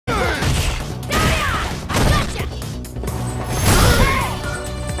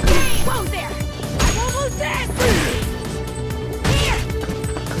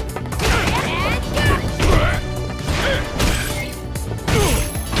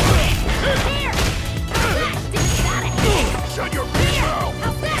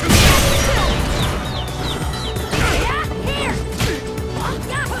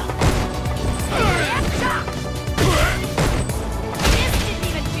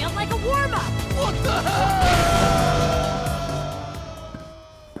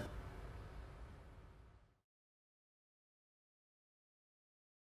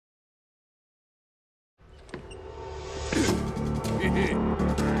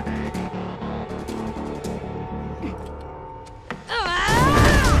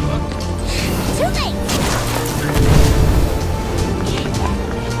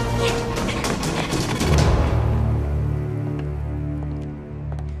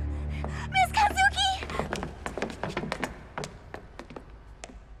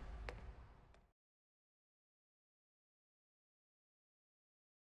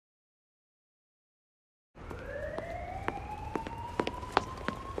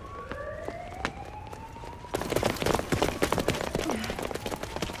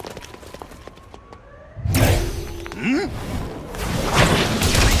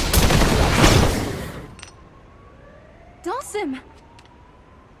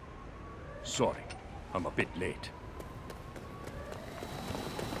Sorry, I'm a bit late.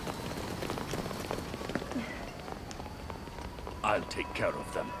 I'll take care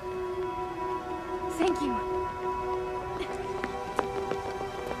of them. Thank you.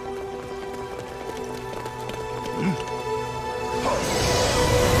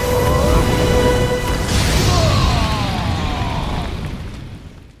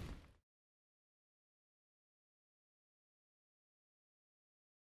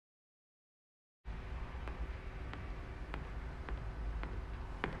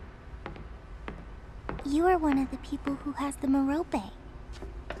 You are one of the people who has the Merope.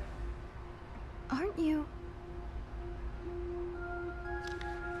 Aren't you?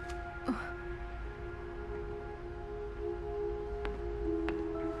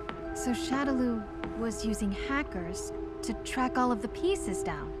 So Shadaloo was using hackers to track all of the pieces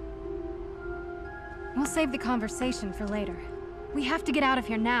down. We'll save the conversation for later. We have to get out of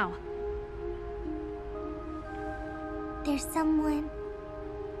here now. There's someone...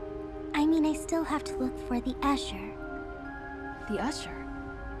 I mean, I still have to look for the Usher. The Usher?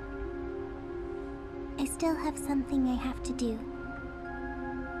 I still have something I have to do.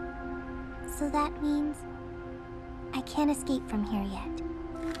 So that means... I can't escape from here yet.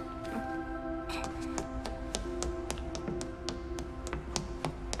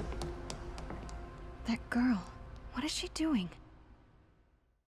 That girl, what is she doing?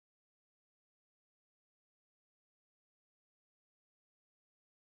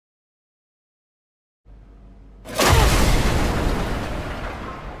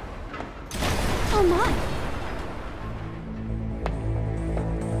 Oh my!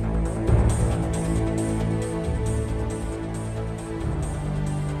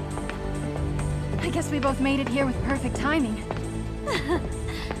 I guess we both made it here with perfect timing.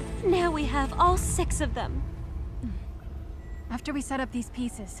 Now we have all 6 of them. After we set up these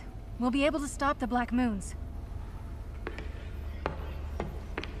pieces, we'll be able to stop the Black Moons.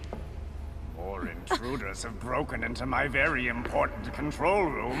 More intruders have broken into my very important control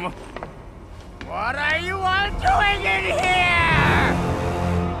room. What are you all doing in here?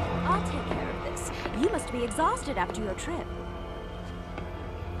 I'll take care of this. You must be exhausted after your trip.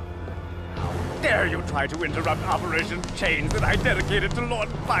 Dare you try to interrupt Operation Chains that I dedicated to Lord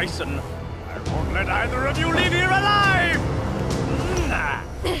Bison? I won't let either of you leave here alive!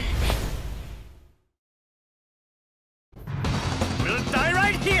 We'll die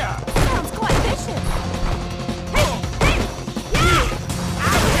right here! Sounds quite vicious.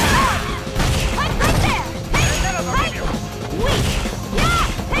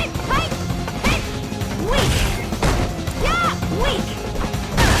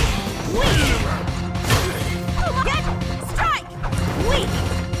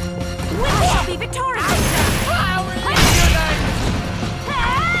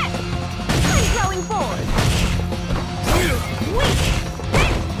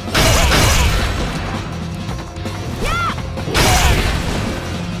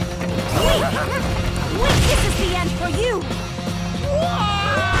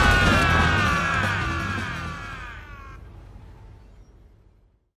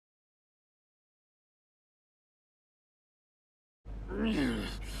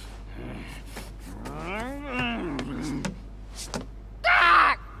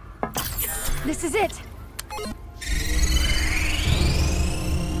 This is it!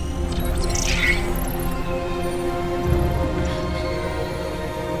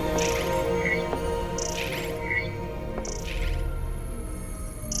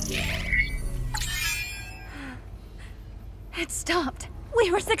 It stopped. We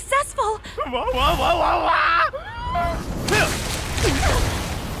were successful! Whoa, whoa, whoa, whoa, whoa!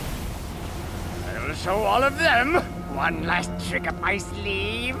 I'll show all of them one last trick up my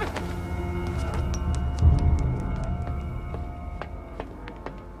sleeve.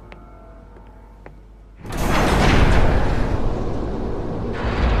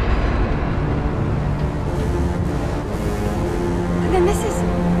 Then this is...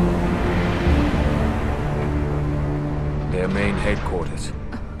 Their main headquarters.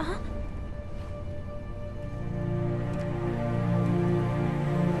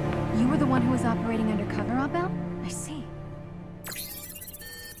 You were the one who was operating undercover, Abel? I see.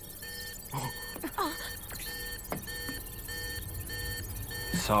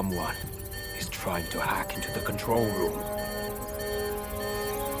 Someone is trying to hack into the control room.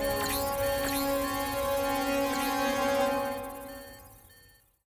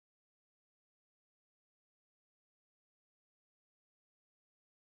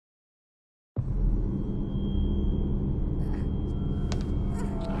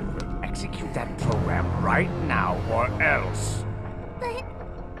 Execute that program right now, or else. But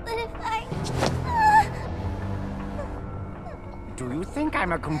if I... Do you think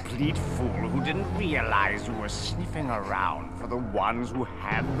I'm a complete fool who didn't realize you were sniffing around for the ones who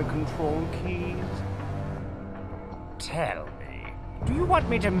had the control keys? Tell me, do you want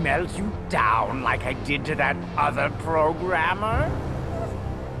me to melt you down like I did to that other programmer?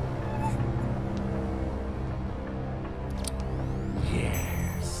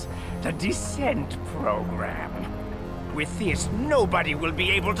 Yes, the Descent program. With this, nobody will be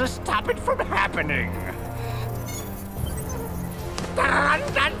able to stop it from happening.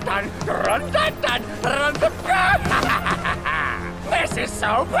 This is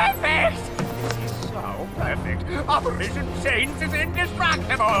so perfect! This is so perfect. Operation Chains is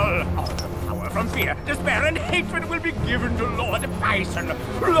indestructible! All the power from fear, despair, and hatred will be given to Lord Bison.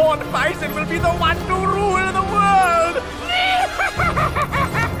 Lord Bison will be the one to rule the world!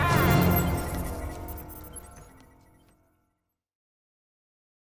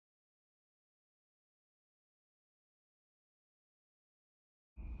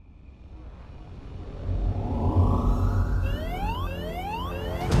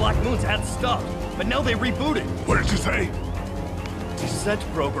 Black Moons had stopped, but now they rebooted. What did you say? Descent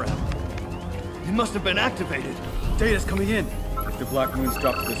program. It must have been activated. Data's coming in. If the Black Moons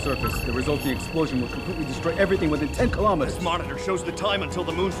drop to the surface, the resulting explosion will completely destroy everything within 10 kilometers. This monitor shows the time until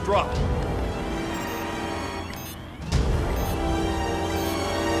the moons drop.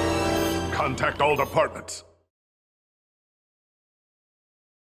 Contact all departments.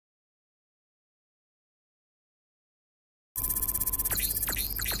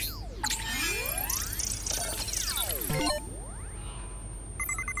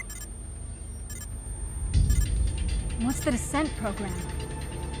 What's the Descent program?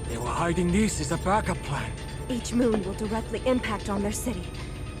 They were hiding this as a backup plan. Each moon will directly impact on their city.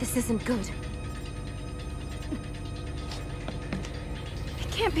 This isn't good.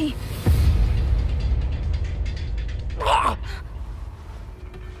 It can't be.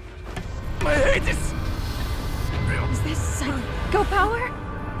 My head is... Is this psycho power?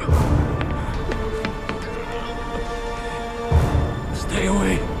 Stay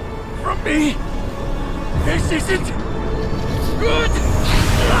away from me! This isn't good!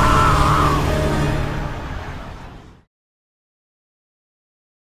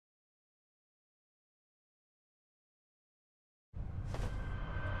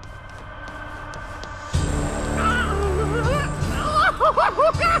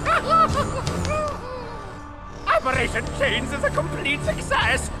 Operation Chains is a complete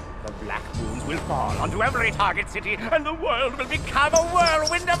success! The Black Moons will fall onto every target city, and the world will become a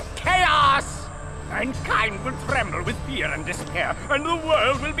whirlwind of chaos! Mankind will tremble with fear and despair, and the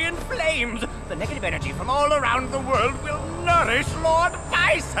world will be in flames! The negative energy from all around the world will nourish Lord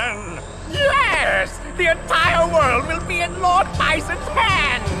Bison! Yes! The entire world will be in Lord Bison's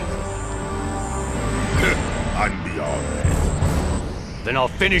hands! I'm beyond that. Then I'll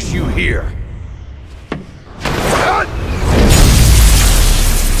finish you here.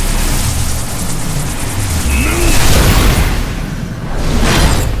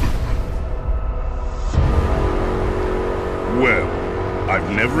 Well, I've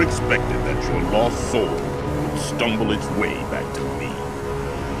never expected that your lost soul would stumble its way back to me.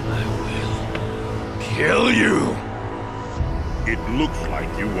 I will kill you! It looks like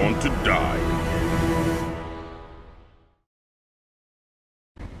you want to die.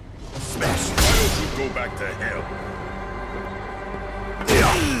 Smash! Why don't you go back to hell?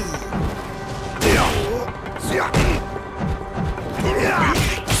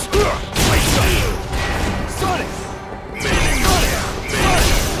 Sonic!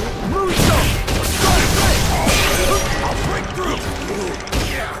 I'll break through!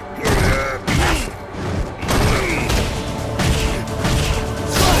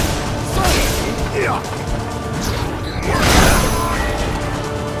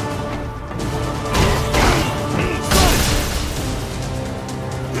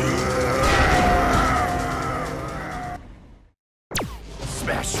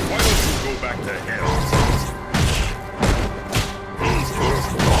 Smash! Why don't you go back to hell?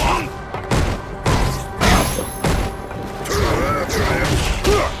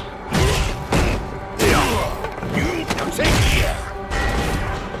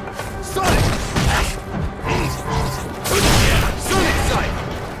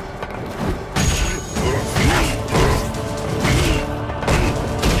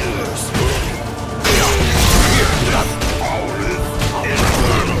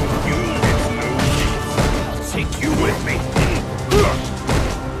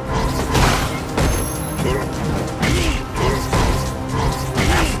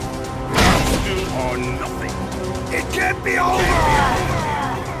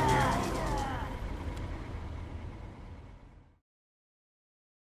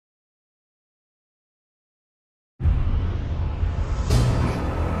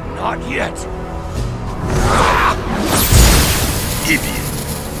 yet!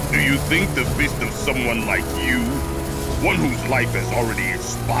 Idiot! Do you think the fist of someone like you, one whose life has already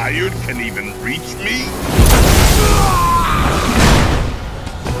expired, can even reach me?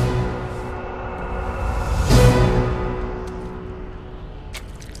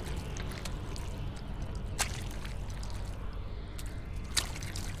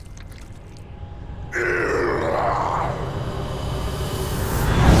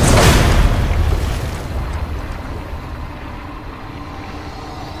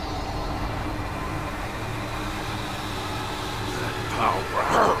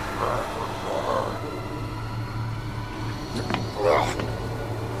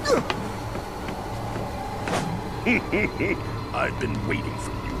 I've been waiting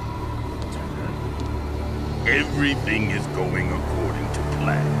for you. Everything is going according to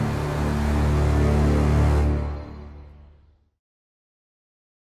plan.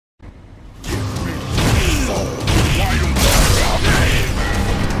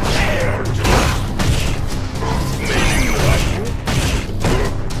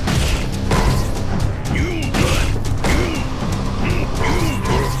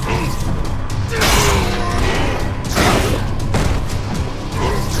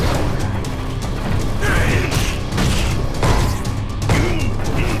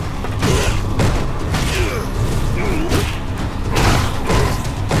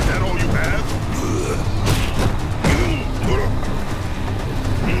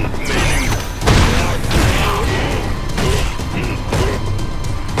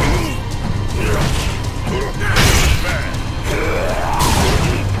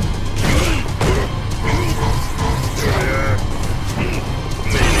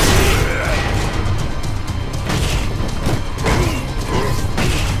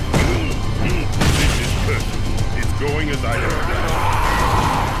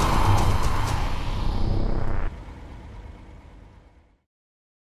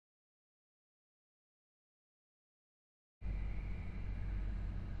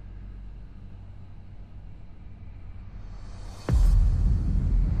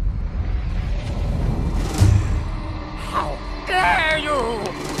 Dare you!